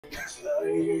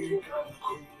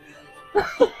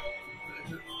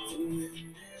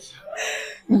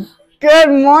Good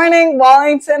morning,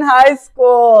 Wallington High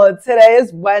School. Today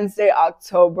is Wednesday,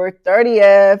 October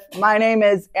 30th. My name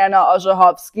is Anna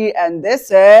Orzechowski, and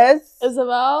this is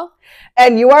Isabel.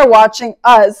 And you are watching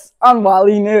us on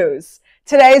Wally News.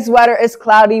 Today's weather is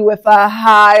cloudy with a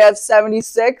high of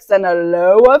 76 and a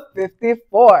low of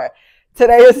 54.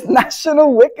 Today is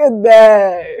National Wicked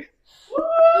Day.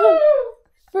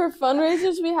 For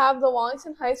fundraisers, we have the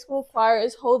Wallington High School Choir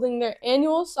is holding their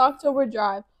annual Socktober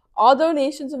drive. All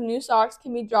donations of new socks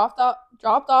can be dropped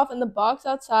off in the box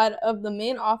outside of the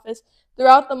main office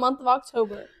throughout the month of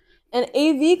October. An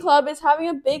AV club is having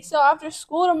a bake sale after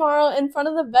school tomorrow in front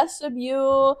of the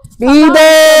vestibule. Be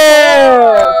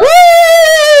there!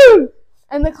 Woo!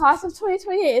 And the class of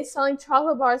 2028 is selling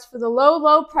chocolate bars for the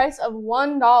low price of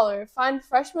 $1. Find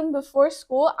freshmen before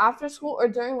school, after school, or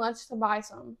during lunch to buy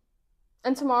some.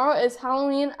 And tomorrow is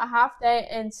Halloween, a half day,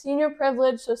 and senior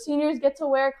privilege, so seniors get to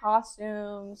wear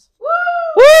costumes.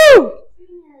 Woo!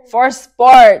 For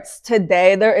sports,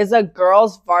 today there is a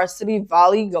girls' varsity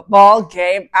volleyball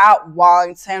game at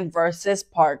Wallington versus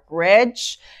Park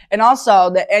Ridge. And also,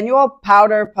 the annual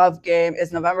Powder Puff game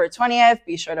is November 20th.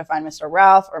 Be sure to find Mr.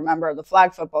 Ralph or member of the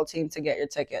flag football team to get your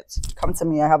tickets. Come to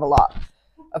me, I have a lot.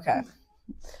 Okay.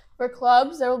 For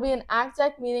clubs, there will be an ACT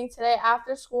Deck meeting today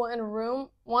after school in room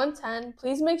 110.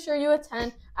 Please make sure you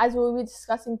attend as we will be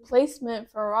discussing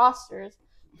placement for rosters.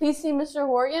 Please see Mr.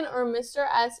 Horgan or Mr.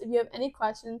 S if you have any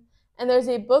questions. And there's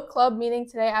a book club meeting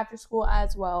today after school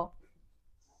as well.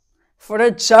 For the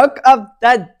joke of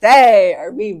the day,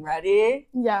 are we ready?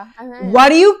 Yeah. What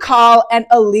do you call an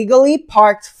illegally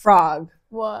parked frog?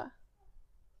 What?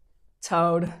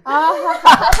 Toad.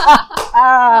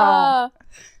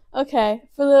 Okay,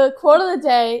 for the quote of the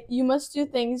day, you must do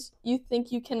things you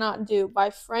think you cannot do by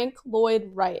Frank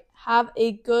Lloyd Wright. Have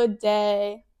a good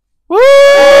day. Woo!